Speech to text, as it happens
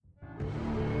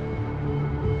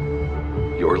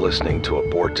You're listening to a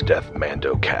Bored to Death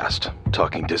Mando cast,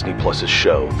 talking Disney Plus's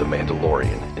show, The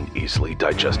Mandalorian, in easily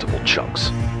digestible chunks.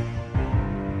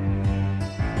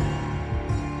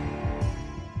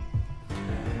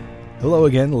 Hello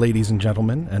again, ladies and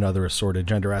gentlemen, and other assorted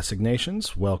gender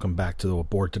assignations. Welcome back to the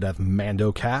Bored to Death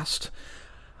Mando cast.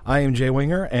 I am Jay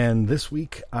Winger, and this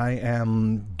week I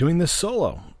am doing this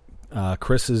solo.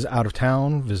 Chris is out of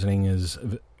town, visiting his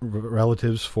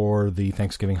relatives for the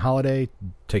Thanksgiving holiday,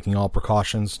 taking all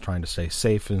precautions, trying to stay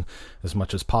safe and as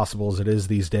much as possible as it is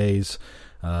these days,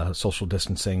 social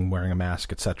distancing, wearing a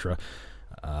mask, etc.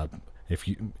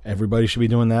 Everybody should be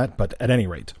doing that, but at any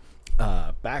rate,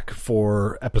 back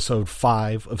for episode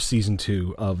 5 of season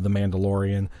 2 of The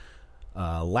Mandalorian.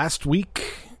 Last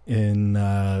week in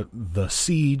the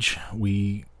Siege,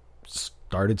 we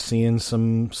started seeing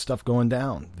some stuff going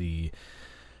down. The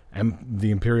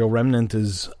Imperial Remnant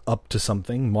is up to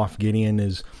something. Moff Gideon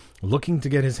is looking to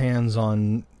get his hands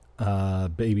on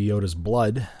Baby Yoda's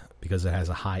blood because it has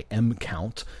a high M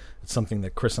count. It's something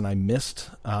that Chris and I missed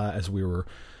as we were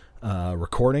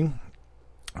recording.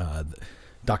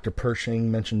 Dr.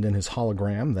 Pershing mentioned in his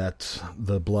hologram that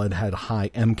the blood had a high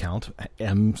M count.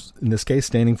 M, in this case,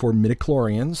 standing for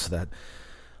midichlorians, that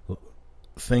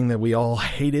thing that we all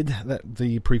hated that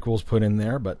the prequels put in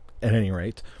there. But at any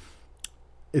rate,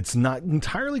 it's not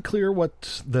entirely clear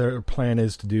what their plan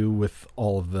is to do with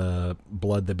all of the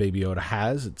blood that Baby Yoda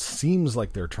has. It seems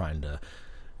like they're trying to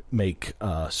make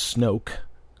a Snoke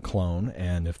clone,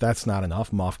 and if that's not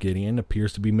enough, Moff Gideon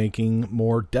appears to be making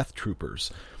more Death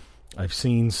Troopers. I've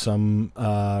seen some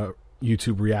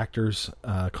YouTube reactors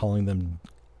calling them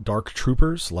Dark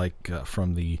Troopers, like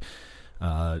from the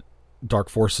Dark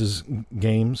Forces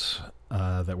games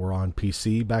that were on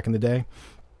PC back in the day.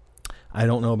 I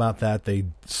don't know about that. They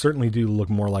certainly do look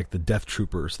more like the Death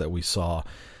Troopers that we saw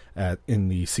in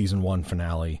the season 1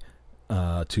 finale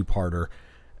two-parter,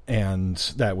 and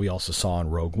that we also saw in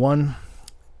Rogue One.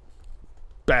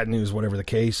 Bad news, whatever the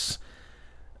case.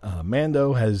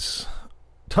 Mando has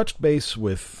touched base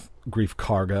with Greef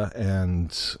Karga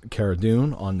and Cara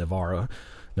Dune on Navarro.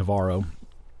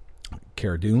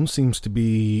 Cara Dune seems to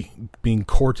be being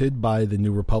courted by the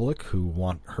New Republic, who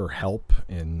want her help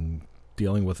in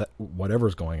dealing with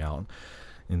whatever's going on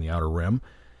in the Outer Rim.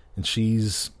 And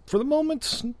she's, for the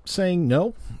moment, saying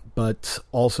no, but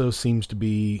also seems to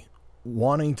be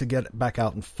wanting to get back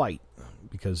out and fight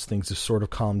because things have sort of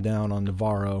calmed down on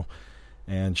Navarro,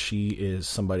 and she is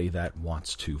somebody that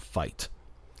wants to fight.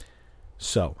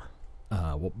 So,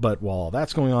 but while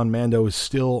that's going on, Mando is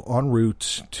still en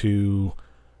route to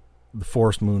the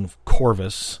forest moon of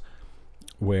Corvus,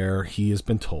 where he has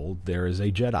been told there is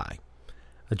a Jedi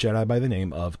by the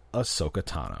name of Ahsoka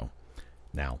Tano.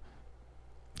 Now,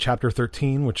 Chapter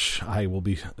 13, which I will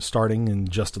be starting in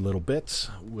just a little bit,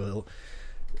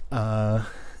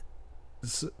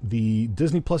 the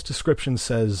Disney Plus description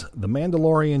says, "The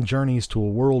Mandalorian journeys to a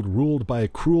world ruled by a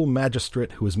cruel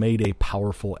magistrate who has made a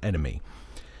powerful enemy."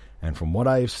 And from what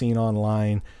I have seen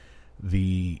online,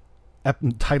 the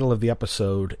title of the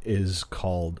episode is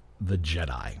called The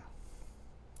Jedi.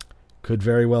 Could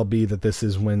very well be that this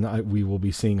is when we will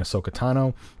be seeing Ahsoka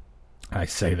Tano. I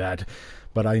say that,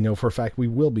 but I know for a fact we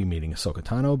will be meeting Ahsoka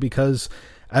Tano because,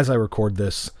 as I record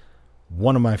this,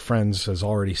 one of my friends has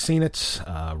already seen it.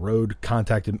 Rode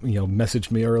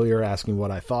messaged me earlier asking what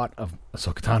I thought of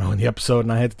Ahsoka Tano in the episode,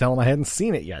 and I had to tell him I hadn't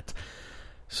seen it yet.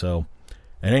 So,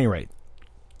 at any rate,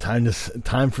 time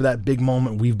for that big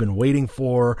moment we've been waiting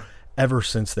for ever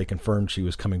since they confirmed she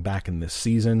was coming back in this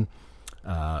season.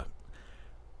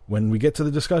 When we get to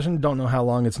the discussion, don't know how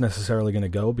long it's necessarily going to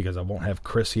go because I won't have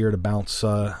Chris here to bounce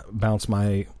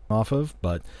my off of,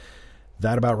 but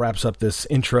that about wraps up this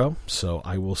intro, so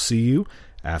I will see you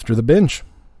after the binge.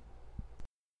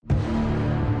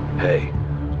 Hey,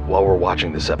 while we're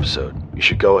watching this episode, you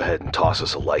should go ahead and toss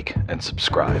us a like and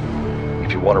subscribe.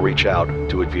 If you want to reach out,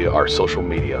 do it via our social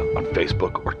media on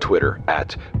Facebook or Twitter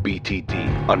at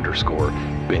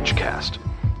BTD_BingeCast.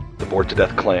 The Bored to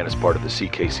Death clan is part of the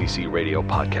CKCC Radio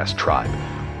podcast tribe,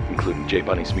 including J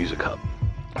Bunny's Music Hub,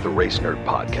 the Race Nerd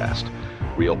Podcast,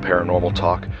 Real Paranormal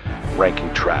Talk,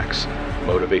 Ranking Tracks,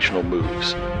 Motivational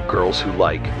Moves, Girls Who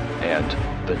Like, and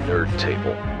The Nerd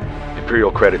Table.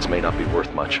 Imperial credits may not be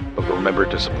worth much, but remember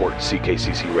to support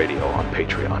CKCC Radio on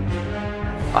Patreon.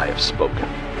 I have spoken.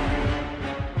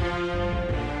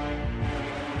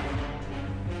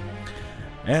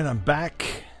 And I'm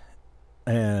back,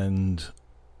 and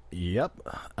yep,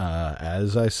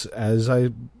 as I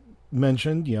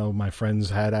mentioned, my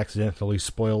friends had accidentally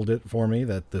spoiled it for me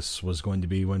that this was going to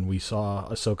be when we saw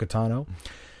Ahsoka Tano.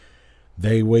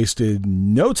 They wasted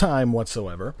no time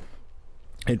whatsoever.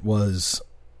 It was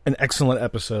an excellent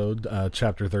episode,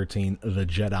 Chapter 13, The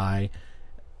Jedi,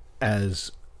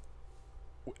 as...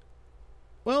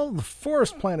 Well, the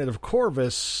forest planet of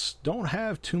Corvus don't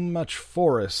have too much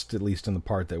forest, at least in the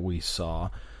part that we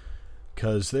saw,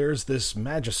 because there's this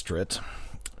magistrate,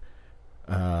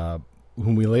 whom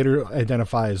we later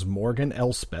identify as Morgan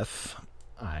Elspeth.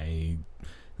 The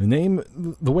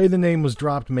way the name was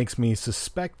dropped makes me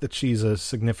suspect that she's a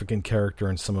significant character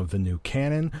in some of the new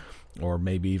canon, or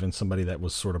maybe even somebody that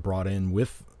was sort of brought in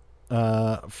with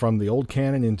from the old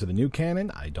canon into the new canon.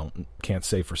 I can't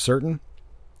say for certain.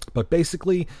 But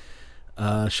basically,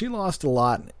 she lost a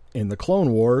lot in the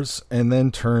Clone Wars and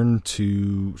then turned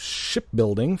to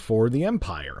shipbuilding for the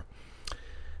Empire,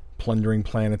 plundering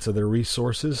planets of their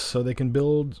resources so they can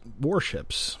build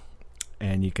warships.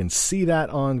 And you can see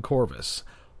that on Corvus.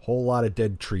 Whole lot of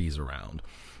dead trees around.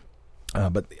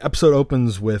 But the episode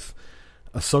opens with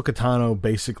Ahsoka Tano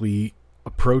basically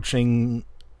approaching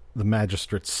the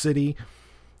Magistrate's city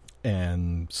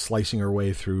and slicing her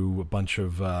way through a bunch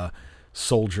of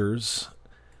soldiers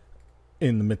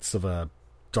in the midst of a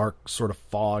dark sort of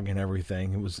fog and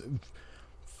everything. It was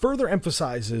further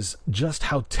emphasizes just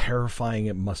how terrifying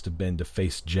it must have been to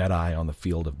face Jedi on the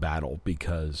field of battle,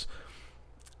 because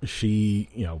she,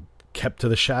 kept to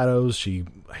the shadows. She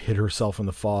hid herself in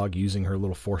the fog using her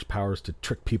little force powers to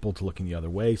trick people to looking the other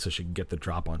way so she could get the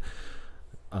drop on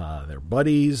their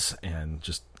buddies, and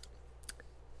just,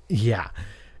 yeah,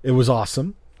 it was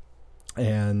awesome.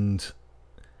 And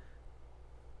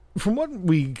from what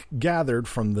we gathered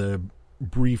from the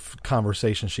brief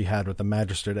conversation she had with the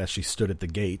magistrate as she stood at the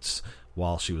gates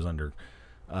while she was under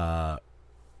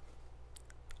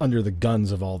the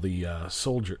guns of all the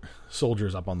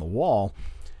soldiers up on the wall,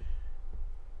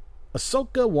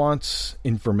 Ahsoka wants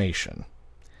information,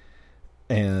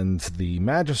 and the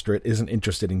magistrate isn't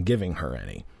interested in giving her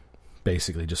any.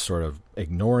 Basically just sort of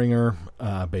ignoring her,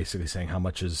 basically saying, how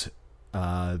much is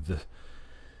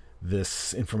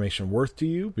this information worth to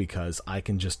you, because I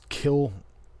can just kill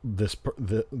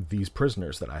these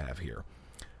prisoners that I have here,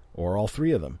 or all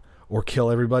three of them, or kill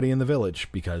everybody in the village,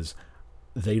 because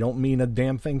they don't mean a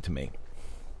damn thing to me.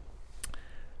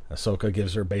 Ahsoka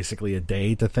gives her basically a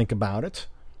day to think about it,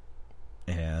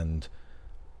 and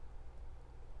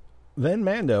then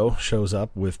Mando shows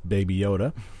up with Baby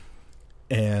Yoda,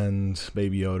 and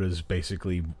Baby Yoda's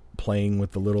basically playing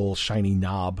with the little shiny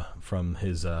knob from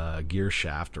his gear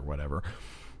shaft or whatever.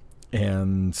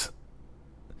 And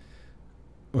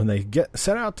when they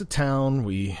set out to town,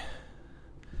 we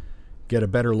get a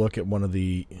better look at one of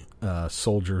the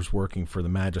soldiers working for the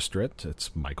magistrate.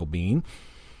 It's Michael Biehn,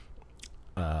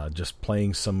 just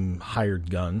playing some hired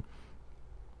gun.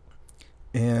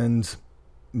 And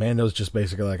Mando's just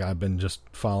basically like, I've been just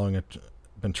following it,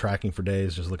 been tracking for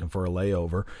days, just looking for a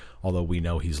layover, although we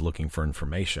know he's looking for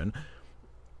information.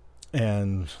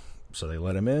 And so they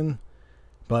let him in,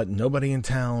 but nobody in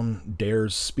town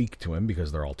dares speak to him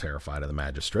because they're all terrified of the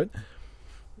magistrate.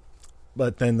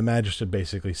 But then the magistrate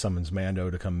basically summons Mando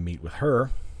to come meet with her,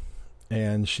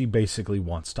 and she basically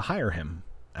wants to hire him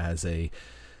as a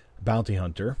bounty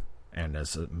hunter and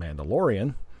as a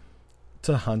Mandalorian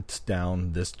to hunt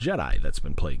down this Jedi that's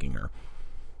been plaguing her.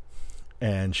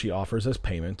 And she offers as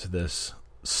payment this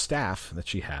staff that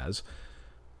she has,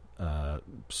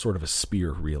 sort of a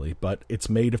spear really, but it's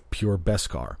made of pure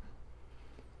Beskar.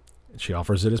 She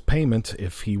offers it as payment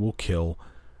if he will kill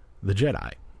the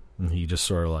Jedi. And he just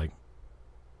sort of like,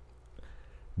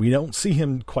 we don't see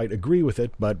him quite agree with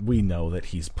it, but we know that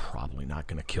he's probably not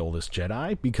going to kill this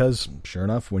Jedi, because sure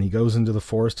enough, when he goes into the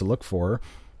forest to look for her,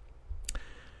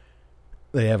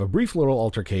 they have a brief little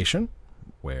altercation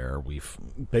where we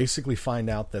basically find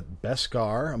out that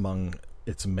Beskar, among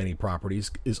its many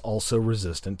properties, is also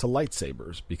resistant to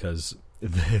lightsabers, because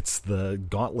it's the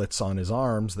gauntlets on his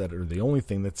arms that are the only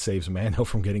thing that saves Mando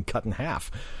from getting cut in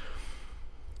half.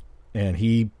 And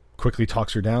he quickly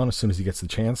talks her down as soon as he gets the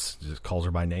chance, just calls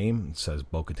her by name and says,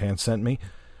 Bo-Katan sent me.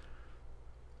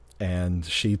 And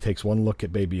she takes one look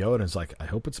at Baby Yoda and is like, I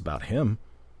hope it's about him.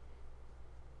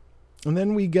 And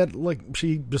then we get,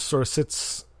 she just sort of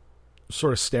sits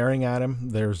sort of staring at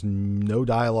him. There's no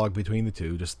dialogue between the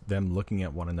two, just them looking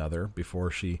at one another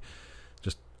before she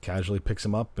just casually picks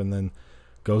him up and then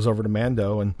goes over to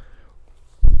Mando, and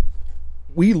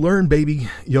we learn Baby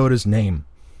Yoda's name.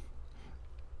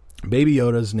 Baby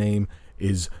Yoda's name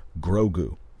is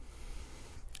Grogu.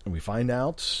 And we find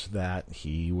out that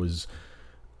he was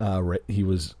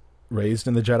raised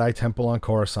in the Jedi Temple on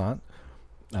Coruscant,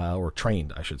 or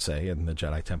trained, I should say, in the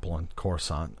Jedi Temple on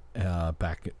Coruscant,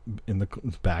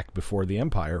 back before the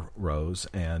Empire rose,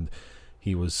 and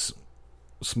he was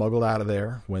smuggled out of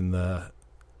there when the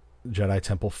Jedi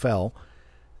Temple fell,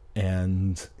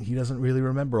 and he doesn't really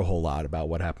remember a whole lot about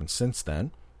what happened since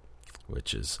then,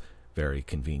 which is very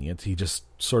convenient. He just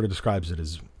sort of describes it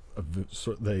as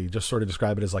they just sort of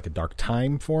describe it as like a dark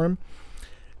time for him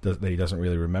that he doesn't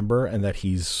really remember, and that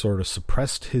he's sort of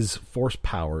suppressed his Force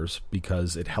powers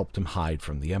because it helped him hide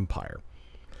from the Empire.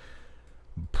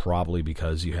 Probably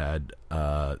because you had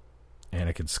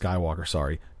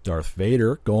Darth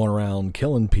Vader going around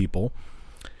killing people,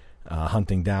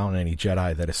 hunting down any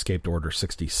Jedi that escaped Order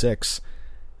 66,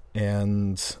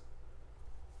 and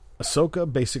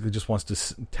Ahsoka basically just wants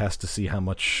to test to see how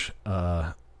much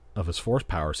of his Force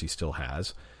powers he still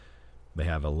has. They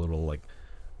have a little like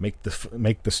make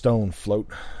the stone float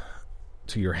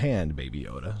to your hand, Baby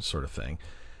Yoda sort of thing.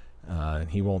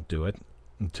 He won't do it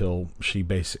until she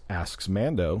asks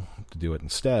Mando to do it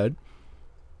instead,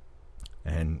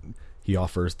 and he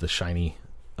offers the shiny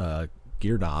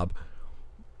gear knob,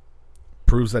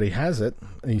 proves that he has it,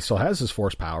 and he still has his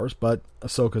Force powers, but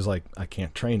Ahsoka's like, I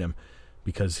can't train him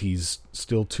because he's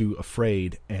still too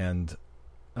afraid and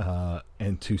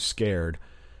too scared,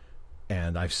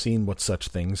 and I've seen what such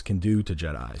things can do to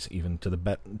Jedis, even to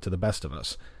the best of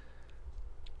us.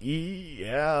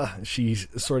 Yeah, she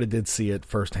sort of did see it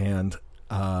firsthand.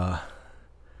 And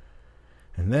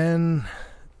then,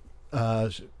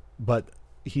 but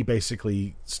he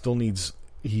basically still needs,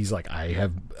 he's like,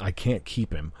 I can't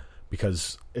keep him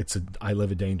because I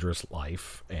live a dangerous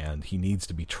life, and he needs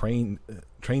to be trained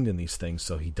in these things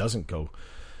so he doesn't go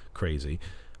crazy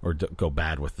or go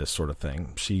bad with this sort of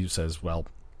thing. She says, well,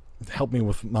 help me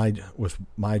with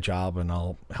my job, and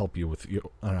I'll help you with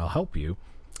you, and I'll help you.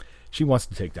 She wants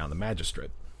to take down the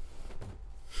Magistrate.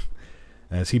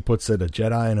 As he puts it, a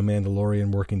Jedi and a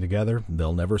Mandalorian working together,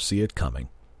 they'll never see it coming.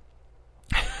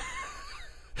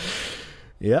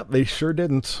 Yep, they sure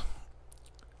didn't.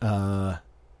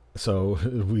 So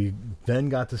we then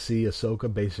got to see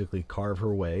Ahsoka basically carve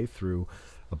her way through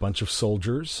a bunch of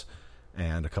soldiers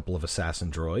and a couple of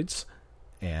assassin droids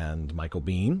and Michael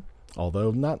Biehn.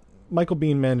 Although Michael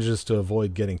Biehn manages to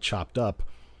avoid getting chopped up,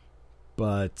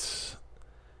 but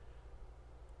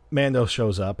Mando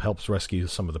shows up, helps rescue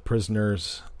some of the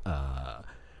prisoners,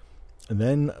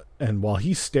 and while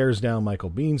he stares down Michael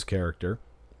Bihn's character,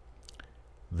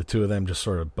 the two of them just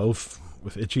sort of both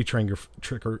with itchy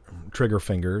trigger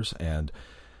fingers and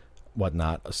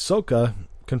whatnot. Ahsoka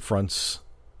confronts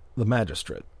the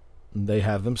Magistrate. They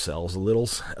have themselves a little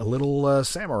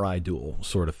samurai duel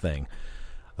sort of thing.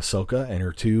 Ahsoka and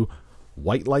her two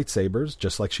white lightsabers,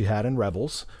 just like she had in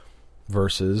Rebels,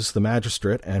 versus the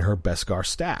Magistrate and her Beskar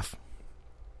staff.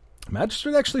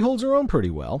 Magistrate actually holds her own pretty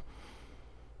well,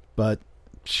 but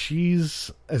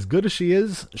she's as good as she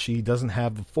is. She doesn't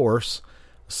have the Force.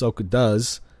 Ahsoka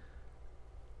does.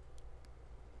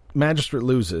 Magistrate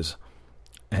loses,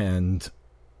 and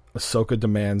Ahsoka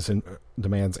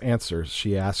demands answers.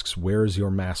 She asks, "Where is your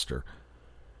master?"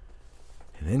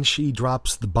 And then she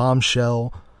drops the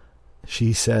bombshell.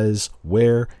 She says,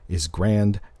 "Where is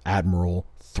Grand Admiral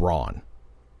Thrawn?"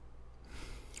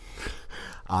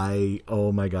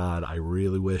 Oh my God, I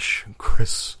really wish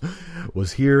Chris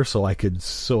was here so I could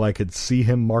see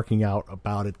him marking out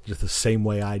about it just the same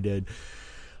way I did.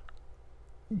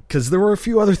 Because there were a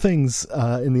few other things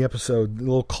in the episode,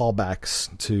 little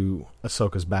callbacks to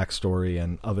Ahsoka's backstory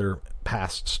and other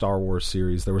past Star Wars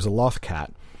series. There was a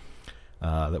Lothcat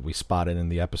that we spotted in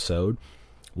the episode.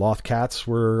 Lothcats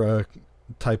were a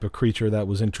type of creature that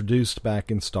was introduced back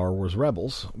in Star Wars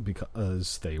Rebels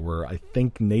because they were, I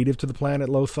think, native to the planet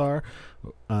Lothar,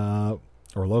 or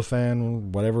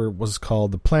Lothan, whatever it was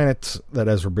called, the planet that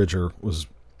Ezra Bridger was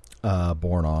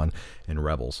born on in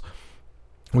Rebels.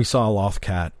 We saw a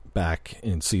Lothcat back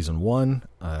in Season 1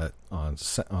 on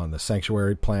the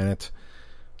Sanctuary planet,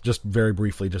 just very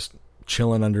briefly, just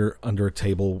chilling under a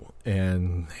table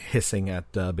and hissing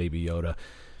at Baby Yoda.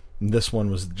 And this one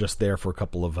was just there for a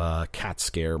couple of cat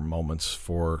scare moments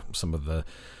for some of the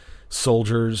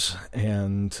soldiers.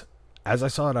 And as I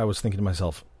saw it, I was thinking to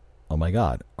myself, oh my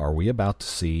God, are we about to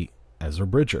see Ezra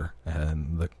Bridger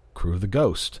and the crew of the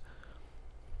Ghost?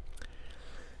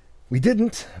 We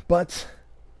didn't, but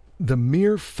the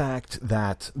mere fact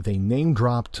that they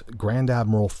name-dropped Grand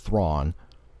Admiral Thrawn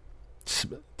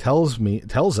tells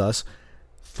us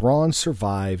Thrawn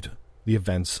survived the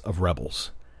events of Rebels.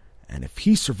 And if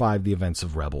he survived the events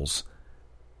of Rebels,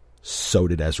 so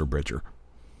did Ezra Bridger.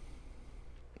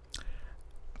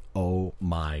 Oh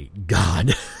my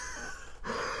God.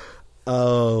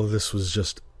 Oh, this was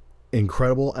just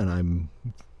incredible, and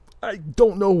I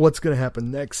don't know what's going to happen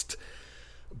next,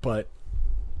 but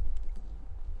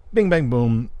bing, bang,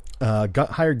 boom.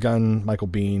 Hired gun Michael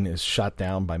Biehn is shot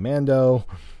down by Mando.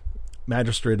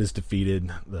 Magistrate is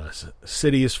defeated, the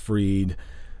city is freed,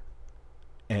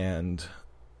 and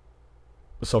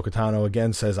Ahsoka Tano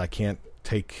again says, I can't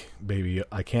take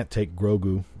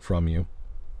Grogu from you.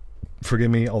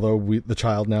 Forgive me, although the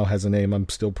child now has a name, I'm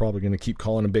still probably going to keep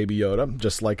calling him Baby Yoda.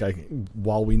 Just like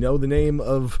while we know the name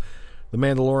of the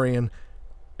Mandalorian,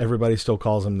 everybody still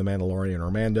calls him the Mandalorian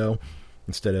or Mando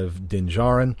instead of Din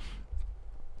Djarin.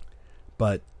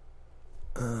 But,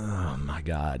 oh my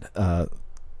God. But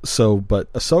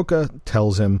Ahsoka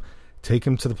tells him, take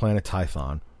him to the planet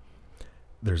Tython.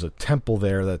 There's a temple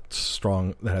there that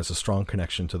has a strong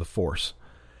connection to the Force.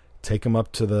 Take him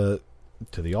up to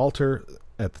the altar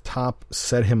at the top,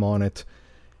 set him on it.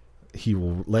 He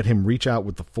will let him reach out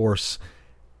with the Force.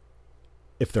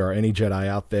 If there are any Jedi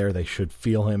out there, they should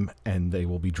feel him and they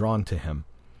will be drawn to him.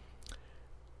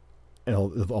 And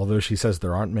although she says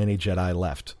there aren't many Jedi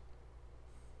left.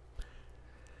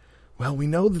 Well, we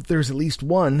know that there's at least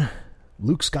one.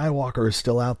 Luke Skywalker is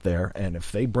still out there, and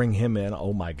if they bring him in,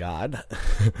 oh my God.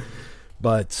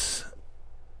 But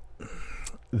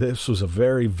this was a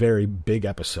very, very big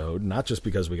episode, not just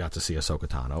because we got to see Ahsoka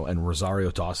Tano, and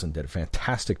Rosario Dawson did a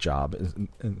fantastic job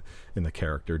in the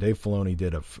character. Dave Filoni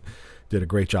did a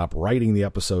great job writing the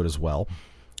episode as well,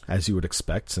 as you would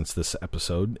expect, since this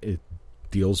episode, it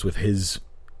deals with his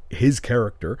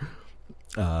character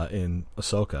in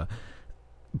Ahsoka.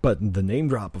 But the name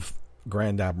drop of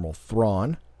Grand Admiral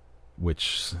Thrawn,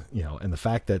 which, and the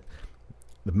fact that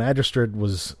the Magistrate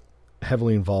was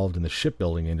heavily involved in the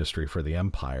shipbuilding industry for the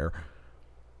Empire,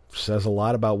 says a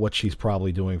lot about what she's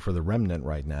probably doing for the Remnant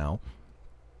right now.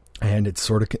 And it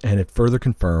further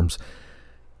confirms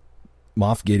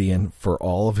Moff Gideon, for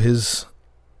all of his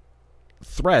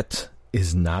threat,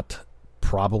 is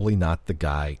probably not the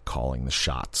guy calling the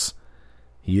shots.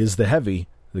 He is the heavy,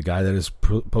 the guy that is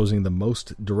posing the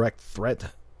most direct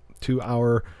threat to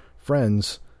our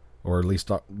friends, or at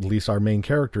least our main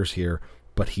characters here,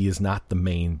 but he is not the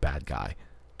main bad guy.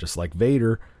 Just like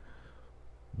Vader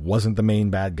wasn't the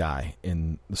main bad guy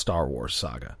in the Star Wars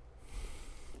saga.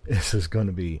 This is going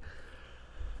to be,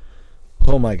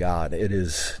 oh my God, it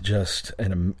is just,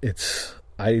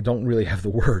 I don't really have the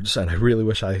words, and I really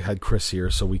wish I had Chris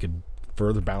here so we could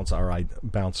further bounce our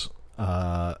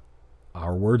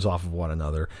words off of one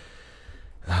another.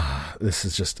 This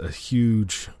is just a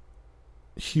huge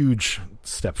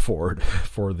step forward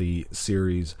for the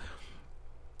series,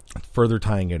 further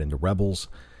tying it into Rebels.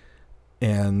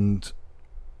 And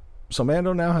so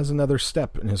Mando now has another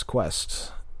step in his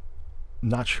quest.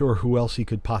 Not sure who else he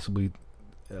could possibly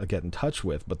get in touch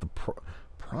with, but the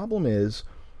problem is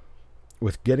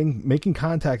with making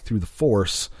contact through the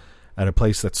Force at a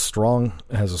place that's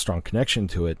has a strong connection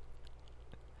to it.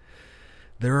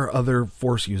 There are other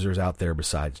Force users out there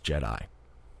besides Jedi.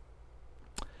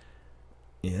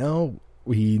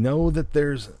 We know that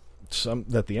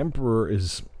that the Emperor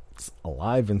is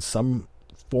alive in some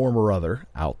form or other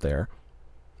out there,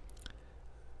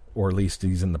 or at least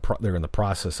they're in the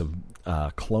process of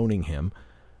cloning him.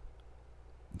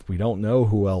 We don't know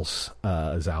who else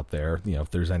is out there. If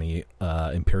there's any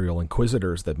Imperial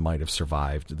Inquisitors that might have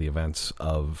survived the events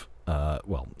of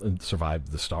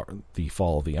survived the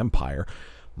fall of the Empire.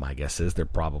 My guess is there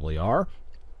probably are.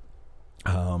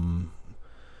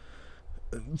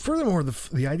 Furthermore,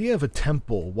 the idea of a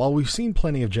temple, while we've seen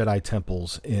plenty of Jedi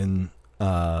temples in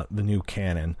the new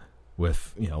canon,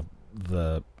 with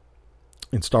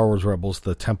in Star Wars Rebels,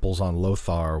 the temples on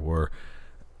Lothar were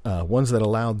ones that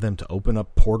allowed them to open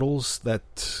up portals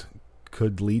that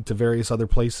could lead to various other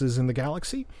places in the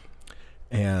galaxy,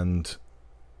 and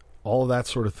all of that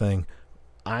sort of thing.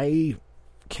 I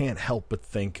can't help but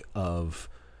think of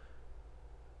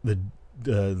the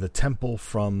temple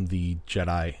from the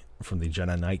Jedi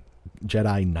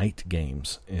Knight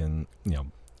games. In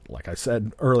like I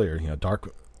said earlier,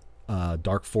 Dark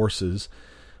Forces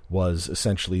was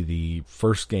essentially the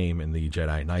first game in the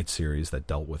Jedi Knight series that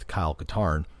dealt with Kyle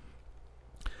Katarn.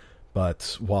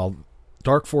 But while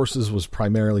Dark Forces was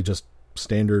primarily just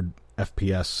standard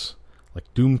FPS,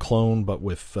 like Doom clone, but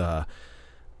with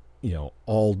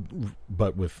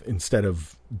instead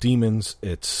of demons,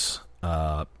 it's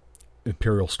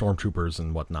Imperial stormtroopers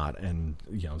and whatnot, and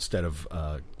instead of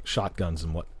shotguns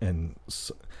and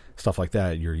stuff like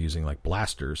that, you're using like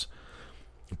blasters.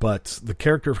 But the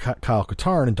character of Kyle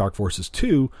Katarn in Dark Forces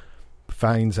 2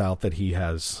 finds out that he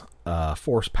has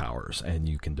force powers, and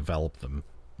you can develop them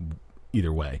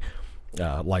either way,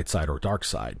 light side or dark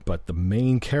side. But the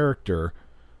main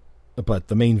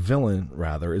villain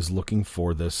rather is looking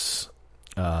for this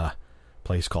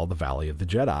place called the Valley of the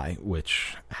Jedi,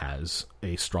 which has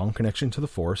a strong connection to the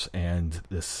Force, and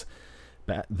this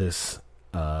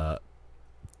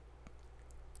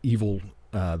evil,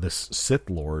 this Sith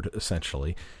Lord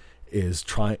essentially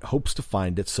hopes to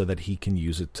find it so that he can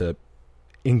use it to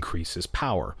increase his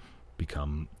power,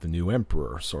 become the new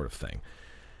emperor, sort of thing.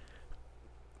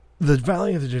 The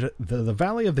Valley of the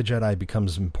Valley of the Jedi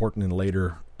becomes important in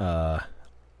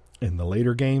the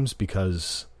later games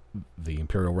because the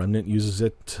Imperial Remnant uses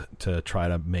it to try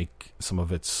to make some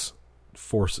of its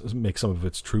troops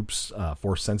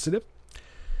force sensitive.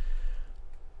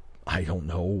 I don't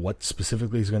know what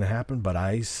specifically is going to happen, but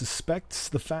I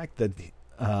suspect the fact that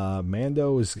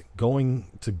Mando is going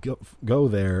to go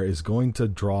there is going to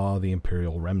draw the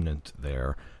Imperial Remnant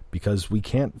there, because we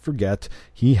can't forget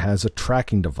he has a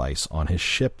tracking device on his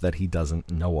ship that he doesn't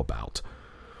know about.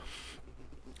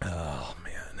 Oh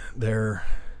man, there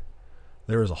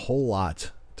is a whole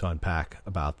lot to unpack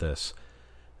about this,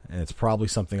 and it's probably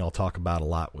something I'll talk about a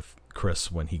lot with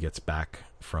Chris when he gets back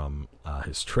from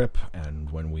his trip, and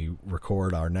when we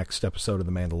record our next episode of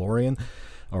The Mandalorian,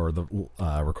 or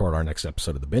record our next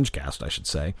episode of the Bingecast, I should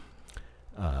say.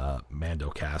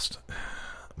 Mandocast.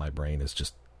 My brain is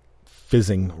just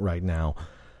fizzing right now,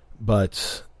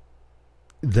 but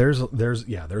there's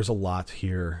a lot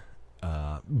here.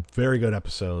 Very good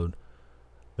episode.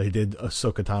 They did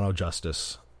Ahsoka Tano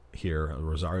justice here.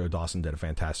 Rosario Dawson did a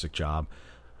fantastic job.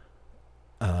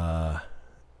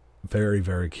 Very,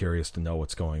 very curious to know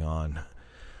what's going on.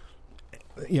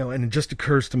 And it just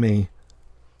occurs to me,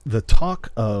 the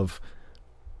talk of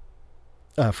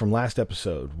from last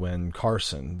episode, when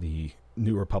Carson, the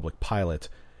New Republic pilot,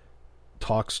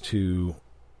 talks to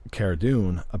Cara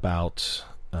Dune about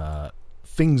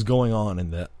things going on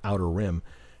in the Outer Rim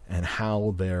and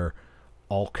how they're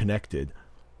all connected.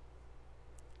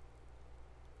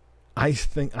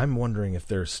 I'm wondering if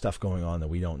there's stuff going on that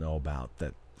we don't know about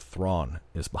that Thrawn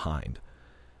is behind.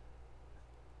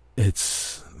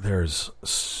 There's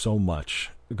so much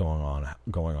going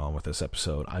on with this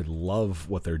episode. I love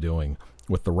what they're doing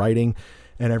with the writing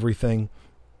and everything.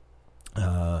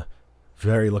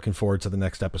 Very looking forward to the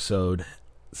next episode,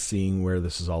 seeing where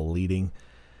this is all leading.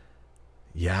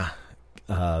 Yeah,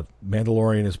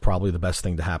 Mandalorian is probably the best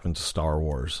thing to happen to Star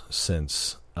Wars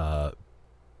since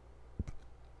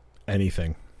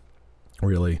anything,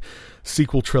 really.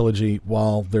 Sequel trilogy,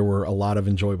 while there were a lot of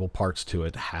enjoyable parts to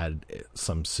it, had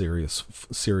some serious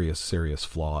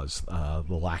flaws. The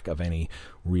lack of any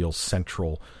real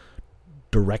central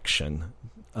direction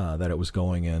that it was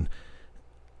going in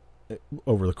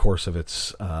over the course of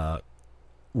its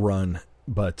run.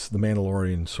 But The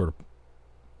Mandalorian sort of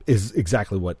is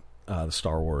exactly what the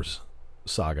Star Wars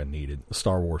saga needed. The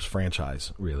Star Wars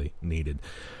franchise really needed.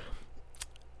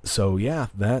 So yeah,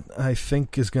 that I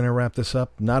think is going to wrap this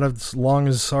up. Not as long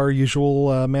as our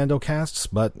usual Mando casts,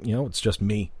 but it's just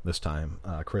me this time.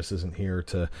 Chris isn't here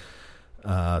to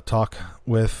talk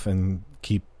with and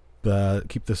keep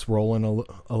this rolling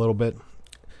a little bit.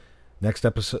 Next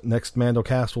Mando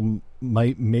cast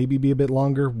might maybe be a bit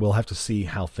longer. We'll have to see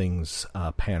how things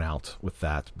pan out with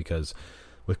that, because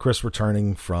with Chris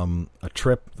returning from a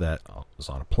trip that was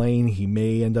on a plane, he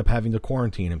may end up having to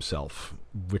quarantine himself,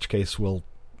 in which case we'll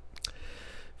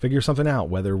figure something out,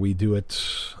 whether we do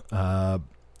it via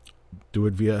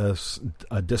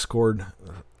a Discord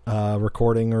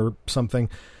recording or something.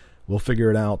 We'll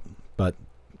figure it out. But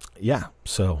yeah,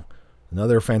 so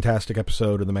another fantastic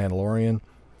episode of The Mandalorian.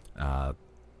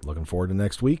 Looking forward to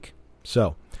next week.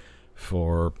 So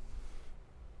for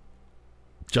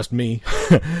just me,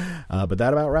 but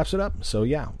that about wraps it up. So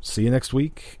yeah, see you next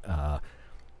week.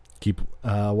 Keep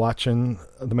watching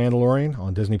The Mandalorian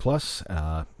on Disney Plus.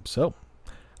 So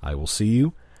I will see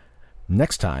you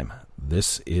next time.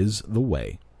 This is The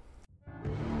Way.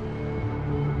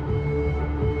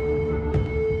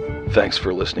 Thanks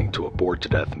for listening to a Bored to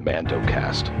Death Mando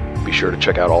cast. Be sure to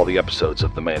check out all the episodes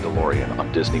of The Mandalorian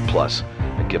on Disney Plus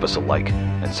and give us a like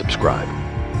and subscribe.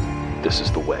 This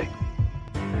is The Way.